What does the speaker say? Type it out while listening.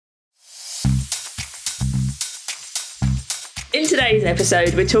in today's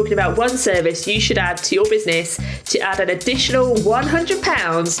episode, we're talking about one service you should add to your business to add an additional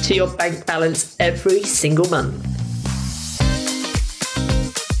 £100 to your bank balance every single month.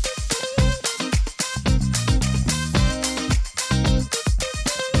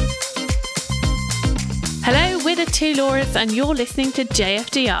 Hello, we're the two Lauras and you're listening to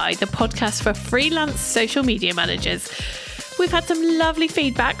JFDI, the podcast for freelance social media managers. We've had some lovely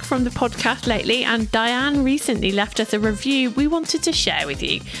feedback from the podcast lately, and Diane recently left us a review we wanted to share with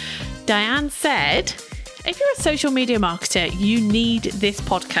you. Diane said, if you're a social media marketer, you need this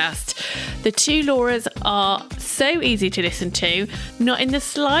podcast. The two Lauras are so easy to listen to, not in the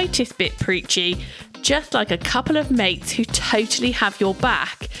slightest bit preachy, just like a couple of mates who totally have your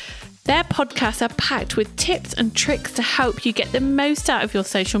back. Their podcasts are packed with tips and tricks to help you get the most out of your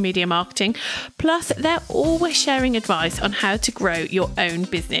social media marketing. Plus, they're always sharing advice on how to grow your own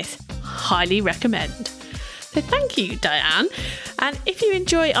business. Highly recommend. So thank you, Diane. And if you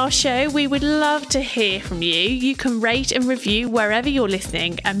enjoy our show, we would love to hear from you. You can rate and review wherever you're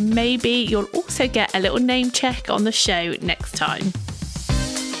listening, and maybe you'll also get a little name check on the show next time.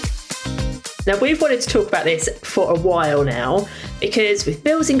 Now, we've wanted to talk about this for a while now, because with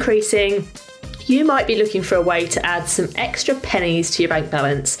bills increasing, you might be looking for a way to add some extra pennies to your bank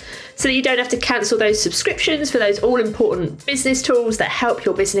balance so that you don't have to cancel those subscriptions for those all-important business tools that help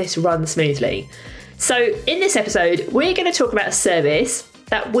your business run smoothly. So in this episode, we're going to talk about a service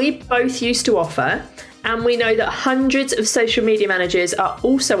that we both used to offer, and we know that hundreds of social media managers are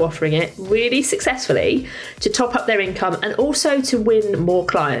also offering it really successfully to top up their income and also to win more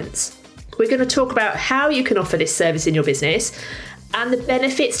clients. We're going to talk about how you can offer this service in your business and the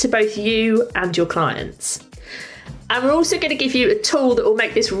benefits to both you and your clients. And we're also going to give you a tool that will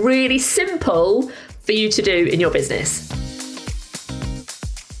make this really simple for you to do in your business.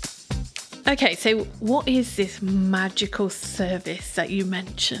 Okay, so what is this magical service that you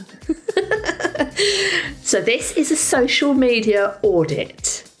mentioned? So this is a social media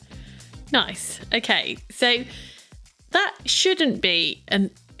audit. Nice. Okay, so that shouldn't be an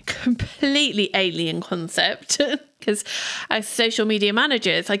completely alien concept, because as social media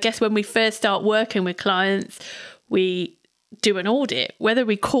managers, I guess when we first start working with clients, we do an audit. Whether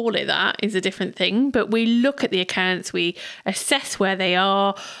we call it that is a different thing, but we look at the accounts, we assess where they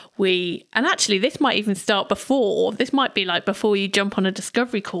are, and actually this might even start this might be like before you jump on a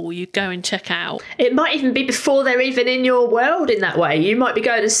discovery call, you go and check out. It might even be before they're even in your world in that way. You might be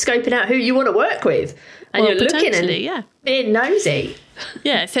going and scoping out who you want to work with, and you're looking and being nosy.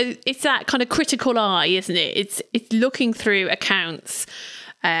 Yeah, so it's that kind of critical eye, isn't it? It's looking through accounts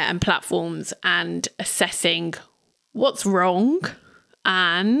and platforms and assessing what's wrong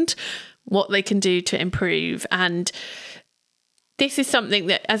and what they can do to improve. And this is something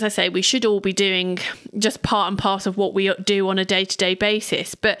that, as I say, we should all be doing, just part and parcel of what we do on a day-to-day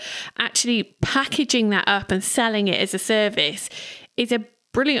basis. But actually packaging that up and selling it as a service is a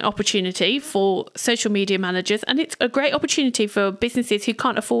brilliant opportunity for social media managers, and it's a great opportunity for businesses who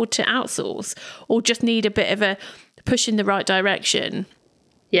can't afford to outsource or just need a bit of a push in the right direction.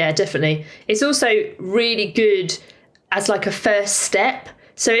 Yeah, definitely. It's also really good as like a first step.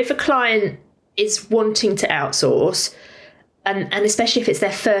 So if a client is wanting to outsource, and especially if it's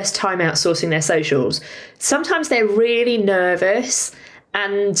their first time outsourcing their socials, sometimes they're really nervous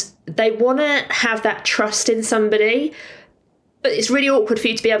and they want to have that trust in somebody. But it's really awkward for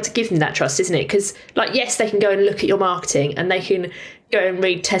you to be able to give them that trust, isn't it? Because, like, yes, they can go and look at your marketing and they can go and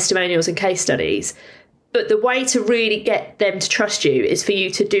read testimonials and case studies. But the way to really get them to trust you is for you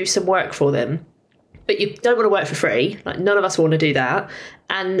to do some work for them. But you don't want to work for free. Like, none of us want to do that.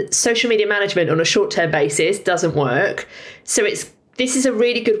 And social media management on a short-term basis doesn't work. So this is a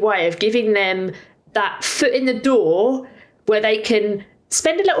really good way of giving them that foot in the door where they can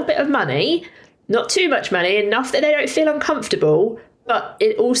spend a little bit of money, not too much money, enough that they don't feel uncomfortable, but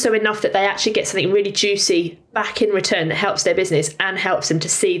also enough that they actually get something really juicy back in return that helps their business and helps them to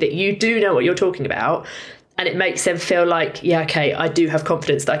see that you do know what you're talking about. And it makes them feel like, yeah, okay, I do have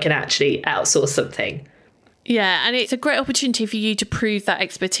confidence that I can actually outsource something. Yeah, and it's a great opportunity for you to prove that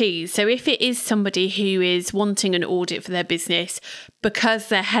expertise. So if it is somebody who is wanting an audit for their business because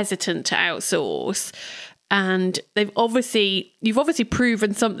they're hesitant to outsource, and you've obviously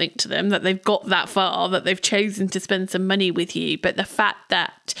proven something to them, that they've got that far, that they've chosen to spend some money with you. But the fact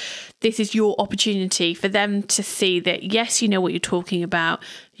that this is your opportunity for them to see that, yes, you know what you're talking about.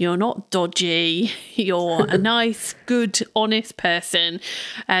 You're not dodgy. You're a nice, good, honest person.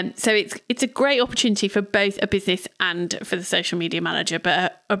 So it's a great opportunity for both a business and for the social media manager,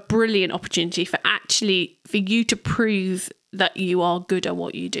 but a brilliant opportunity for you to prove that you are good at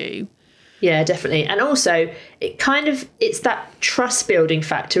what you do. Yeah, definitely. And also it's that trust building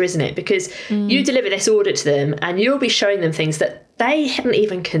factor, isn't it? Because you deliver this audit to them and you'll be showing them things that they hadn't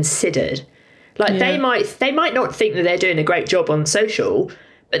even considered. Like they might not think that they're doing a great job on social,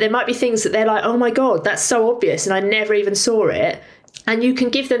 but there might be things that they're like, oh my God, that's so obvious and I never even saw it. And you can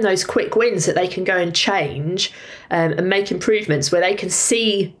give them those quick wins that they can go and change and make improvements where they can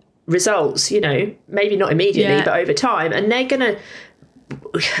see results, maybe not immediately, but over time. And they're going to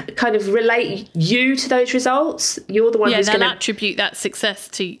kind of relate you to those results. You're the one who's going to attribute that success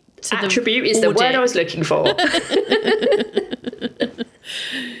to attribute is the word I was looking for.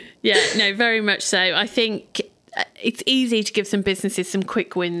 Yeah, no, very much so. I think it's easy to give some businesses some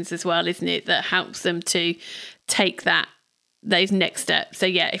quick wins as well, isn't it? That helps them to take those next steps. So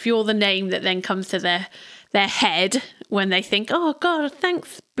yeah, if you're the name that then comes to their head when they think, oh God,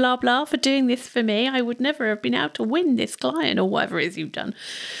 thanks, blah, blah, for doing this for me. I would never have been able to win this client or whatever it is you've done.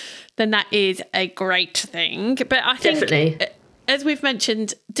 Then that is a great thing. But I think, definitely, as we've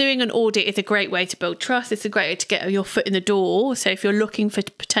mentioned, doing an audit is a great way to build trust. It's a great way to get your foot in the door. So if you're looking for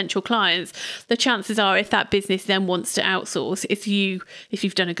potential clients, the chances are if that business then wants to outsource, if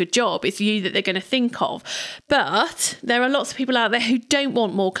you've done a good job, it's you that they're going to think of. But there are lots of people out there who don't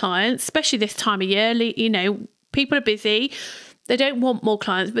want more clients, especially this time of year. People are busy. They don't want more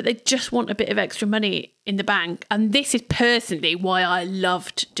clients, but they just want a bit of extra money in the bank. And this is personally why I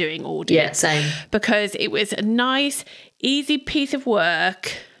loved doing audits. Yeah, same. Because it was a nice, easy piece of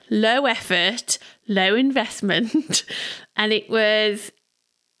work, low effort, low investment, and it was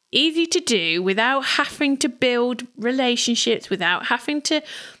easy to do without having to build relationships, without having to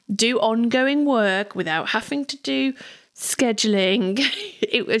do ongoing work, without having to do scheduling.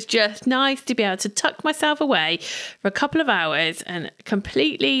 It was just nice to be able to tuck myself away for a couple of hours and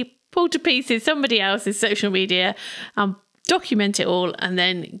completely pull to pieces somebody else's social media and document it all and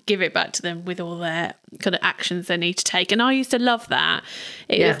then give it back to them with all their kind of actions they need to take. And I used to love that.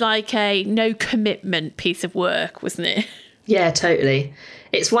 It was like a no commitment piece of work, wasn't it? Yeah, totally.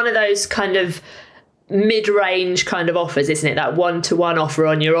 It's one of those kind of mid-range kind of offers, isn't it? That one-to-one offer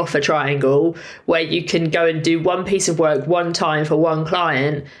on your offer triangle where you can go and do one piece of work one time for one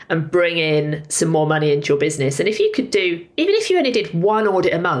client and bring in some more money into your business. And if you could do, even if you only did one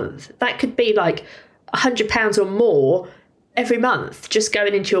audit a month, that could be like £100 or more every month just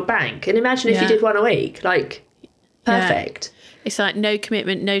going into your bank. And imagine if you did one a week, like perfect. Yeah. It's like no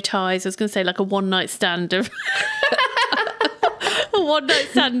commitment, no ties. I was going to say like a one-night stand of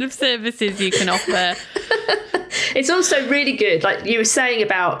services you can offer. It's also really good, like you were saying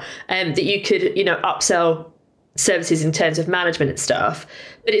about that you could, upsell services in terms of management and stuff,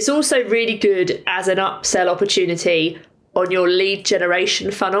 but it's also really good as an upsell opportunity on your lead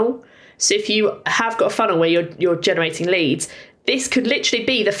generation funnel. So if you have got a funnel where you're generating leads, this could literally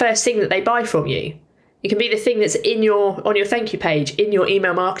be the first thing that they buy from you. It can be the thing that's on your thank you page, in your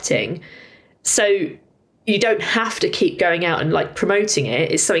email marketing. So you don't have to keep going out and like promoting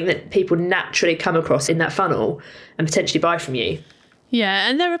it. It's something that people naturally come across in that funnel and potentially buy from you. Yeah,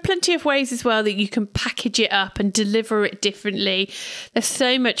 and there are plenty of ways as well that you can package it up and deliver it differently. There's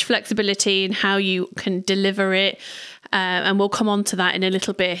so much flexibility in how you can deliver it. And we'll come on to that in a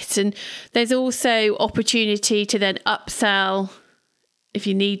little bit. And there's also opportunity to then upsell if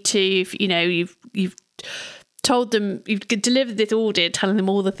you need to. If you've told them, you've delivered this audit, telling them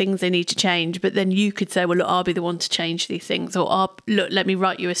all the things they need to change, but then you could say, well, look, I'll be the one to change these things, or look, let me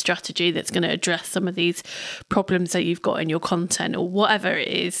write you a strategy that's going to address some of these problems that you've got in your content, or whatever it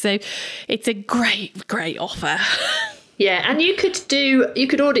is. So it's a great, great offer. Yeah, and you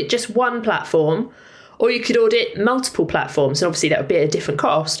could audit just one platform, or you could audit multiple platforms, and obviously that would be at a different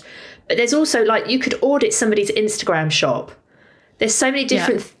cost. But there's also, like, you could audit somebody's Instagram shop. There's so many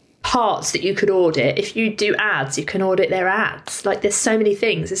different parts that you could audit. If you do ads, you can audit their ads. Like, there's so many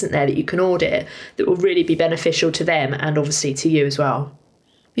things, isn't there, that you can audit that will really be beneficial to them and obviously to you as well.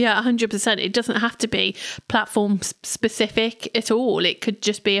 Yeah, 100%. It doesn't have to be platform specific at all. It could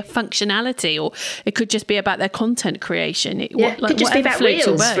just be a functionality, or it could just be about their content creation. It could just be about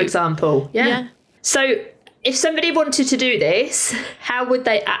Reels, for example. Yeah. So if somebody wanted to do this, how would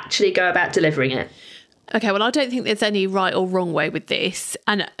they actually go about delivering it? Okay, well, I don't think there's any right or wrong way with this.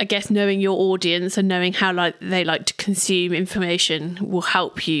 And I guess knowing your audience and knowing how they like to consume information will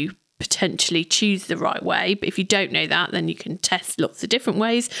help you potentially choose the right way. But if you don't know that, then you can test lots of different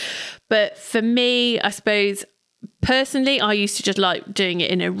ways. But for me, I suppose, personally, I used to just like doing it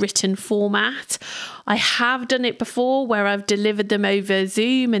in a written format. I have done it before where I've delivered them over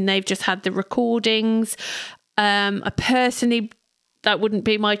Zoom and they've just had the recordings. I personally that wouldn't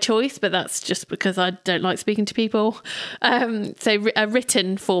be my choice, but that's just because I don't like speaking to people. So a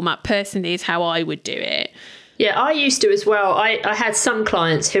written format personally is how I would do it. Yeah, I used to as well. I had some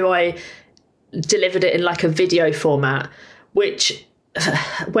clients who I delivered it in like a video format, which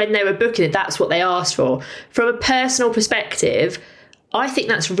when they were booking it, that's what they asked for. From a personal perspective, I think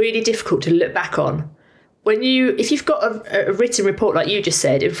that's really difficult to look back on. If you've got a written report like you just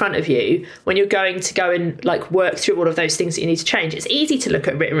said in front of you, when you're going to go and like work through all of those things that you need to change, it's easy to look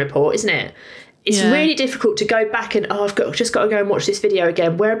at a written report, isn't it? It's really difficult to go back and I've just got to go and watch this video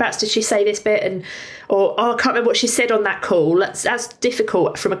again. Whereabouts did she say this bit? Or I can't remember what she said on that call. That's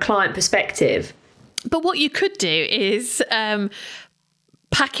difficult from a client perspective. But what you could do is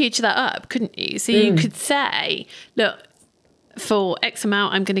package that up, couldn't you? So you could say, look, for X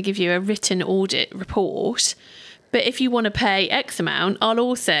amount, I'm going to give you a written audit report. But if you want to pay X amount, I'll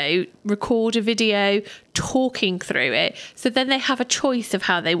also record a video talking through it. So then they have a choice of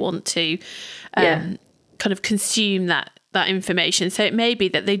how they want to kind of consume that information. So it may be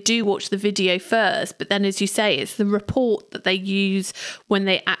that they do watch the video first, but then, as you say, it's the report that they use when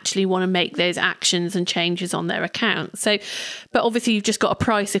they actually want to make those actions and changes on their account. So, but obviously you've just got to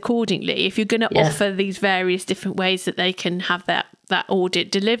price accordingly. If you're going to offer these various different ways that they can have that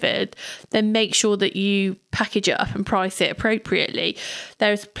audit delivered, then make sure that you package it up and price it appropriately.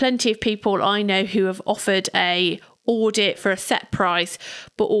 There's plenty of people I know who have offered a audit for a set price,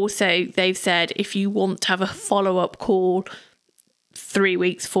 but also they've said if you want to have a follow-up call 3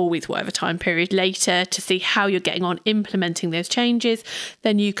 weeks, 4 weeks, whatever time period later to see how you're getting on implementing those changes,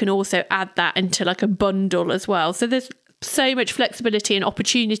 then you can also add that into like a bundle as well. So there's so much flexibility and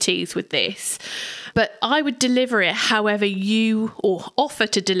opportunities with this, but I would deliver it however you, or offer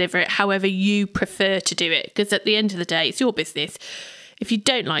to deliver it however you prefer to do it, because at the end of the day, it's your business. If you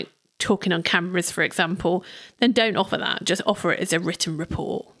don't like talking on cameras, for example, then don't offer that. Just offer it as a written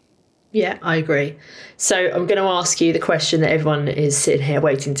report. Yeah, I agree. So I'm going to ask you the question that everyone is sitting here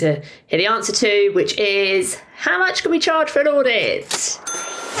waiting to hear the answer to, which is, how much can we charge for an audit?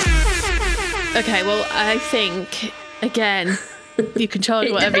 Okay, well, I think, again, you can charge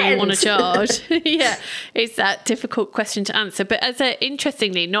whatever you want to charge. Yeah, it's that difficult question to answer. But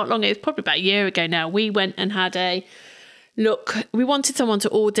interestingly, not long, it was probably about a year ago now, we went and had we wanted someone to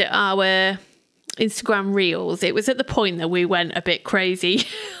audit our Instagram reels. It was at the point that we went a bit crazy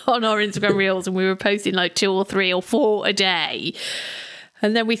on our Instagram reels and we were posting like 2 or 3 or 4 a day.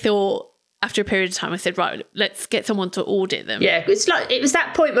 And then we thought, after a period of time, I said, right, let's get someone to audit them. Yeah, it's like it was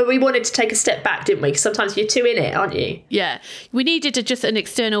that point where we wanted to take a step back, didn't we? Because sometimes you're too in it, aren't you? Yeah, we needed just an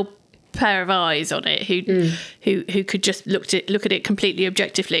external pair of eyes on it who could just look at it completely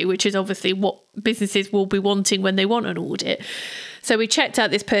objectively, which is obviously what businesses will be wanting when they want an audit. So we checked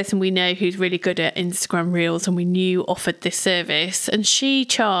out this person we know who's really good at Instagram reels and we knew offered this service, and she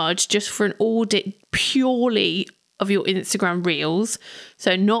charged just for an audit purely of your Instagram reels,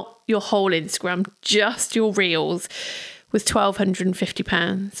 so not your whole Instagram, just your reels, was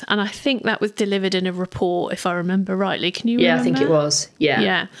 £1,250. And I think that was delivered in a report, if I remember rightly. Can you remember? Yeah, I think it was.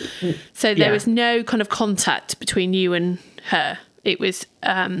 Yeah. So there was no kind of contact between you and her. It was,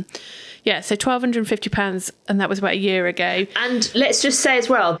 so £1,250, and that was about a year ago. And let's just say as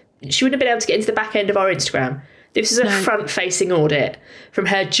well, she wouldn't have been able to get into the back end of our Instagram. This is a front-facing audit from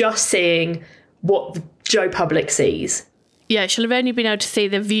her just seeing what Joe Public sees. Yeah, she'll have only been able to see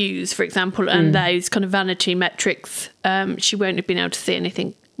the views, for example, and those kind of vanity metrics. She won't have been able to see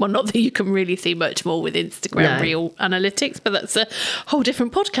anything. Well, not that you can really see much more with Instagram Reel analytics, but that's a whole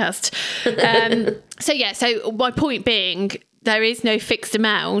different podcast. So my point being, there is no fixed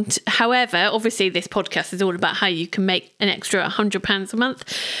amount. However, obviously this podcast is all about how you can make an extra £100 a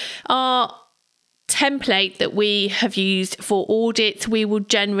month. Our template that we have used for audits, we will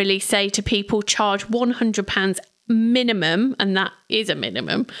generally say to people, charge £100 minimum, and that is a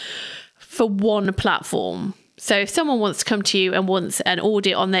minimum, for one platform. So if someone wants to come to you and wants an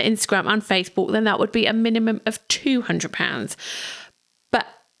audit on their Instagram and Facebook, then that would be a minimum of £200. But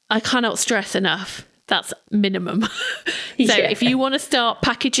I cannot stress enough, that's minimum. If you want to start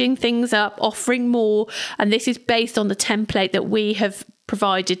packaging things up, offering more, and this is based on the template that we have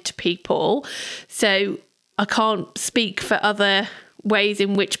provided to people. So I can't speak for other ways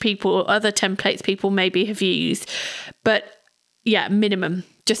in which other templates people maybe have used. But yeah,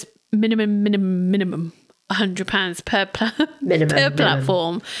 just minimum. £100 per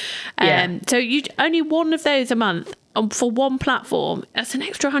platform. So you only one of those a month for one platform. That's an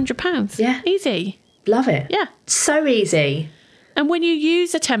extra £100. Yeah, easy. Love it. Yeah, so easy. And when you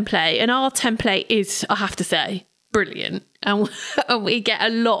use a template, and our template is, I have to say, brilliant, and we get a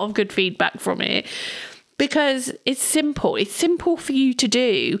lot of good feedback from it. because it's simple. It's simple for you to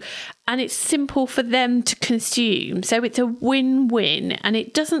do and it's simple for them to consume. So it's a win-win and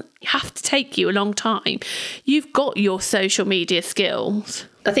it doesn't have to take you a long time. You've got your social media skills.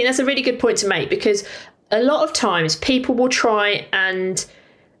 I think that's a really good point to make, because a lot of times people will try and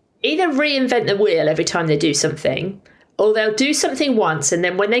either reinvent the wheel every time they do something, or they'll do something once and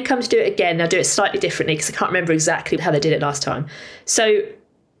then when they come to do it again, they'll do it slightly differently because I can't remember exactly how they did it last time. So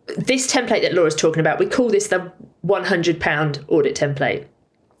this template that Laura's talking about, we call this the £100 audit template.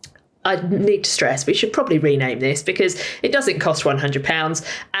 I need to stress we should probably rename this because it doesn't cost £100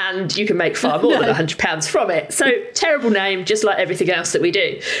 and you can make far more than £100 from it. So terrible name, just like everything else that we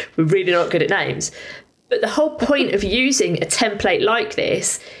do. We're really not good at names. But the whole point of using a template like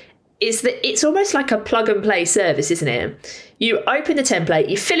this is that it's almost like a plug and play service, isn't it? You open the template,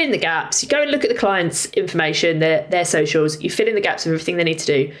 you fill in the gaps, you go and look at the client's information, their socials, you fill in the gaps of everything they need to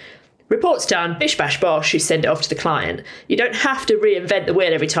do. Report's done, bish bash bosh, you send it off to the client. You don't have to reinvent the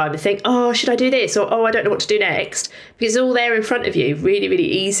wheel every time and think, oh, should I do this? Or, oh, I don't know what to do next. Because it's all there in front of you, really,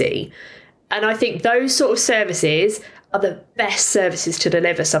 really easy. And I think those sort of services are the best services to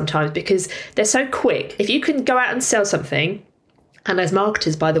deliver sometimes because they're so quick. If you can go out and sell something, and as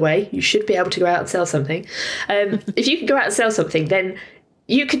marketers, by the way, you should be able to go out and sell something. If you can go out and sell something, then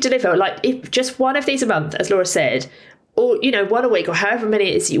you could deliver like if just one of these a month, as Laura said, or, you know, one a week or however many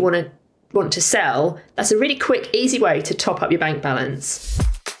it is you want to sell. That's a really quick, easy way to top up your bank balance.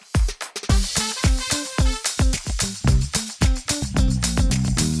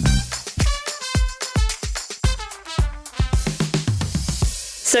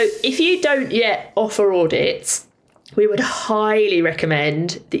 So if you don't yet offer audits, we would highly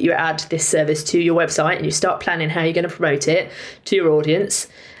recommend that you add this service to your website and you start planning how you're going to promote it to your audience.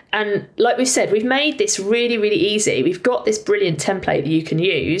 And like we've said, we've made this really, really easy. We've got this brilliant template that you can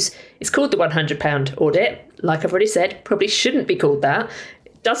use. It's called the £100 audit. Like I've already said, probably shouldn't be called that.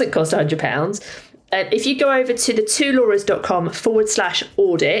 It doesn't cost £100. If you go over to the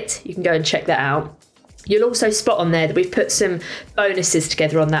twolauras.com/audit, you can go and check that out. You'll also spot on there that we've put some bonuses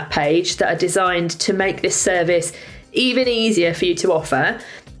together on that page that are designed to make this service even easier for you to offer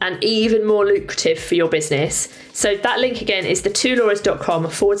and even more lucrative for your business. So that link again is the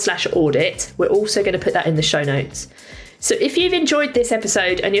twolauras.com/audit. We're also going to put that in the show notes. So if you've enjoyed this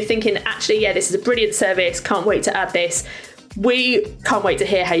episode and you're thinking, actually, yeah, this is a brilliant service, can't wait to add this, we can't wait to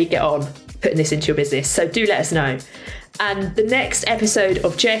hear how you get on putting this into your business. So do let us know. And the next episode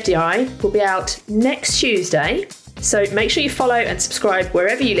of JFDI will be out next Tuesday. So make sure you follow and subscribe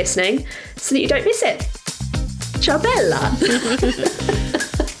wherever you're listening so that you don't miss it. Ciao bella.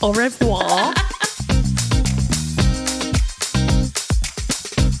 Au revoir.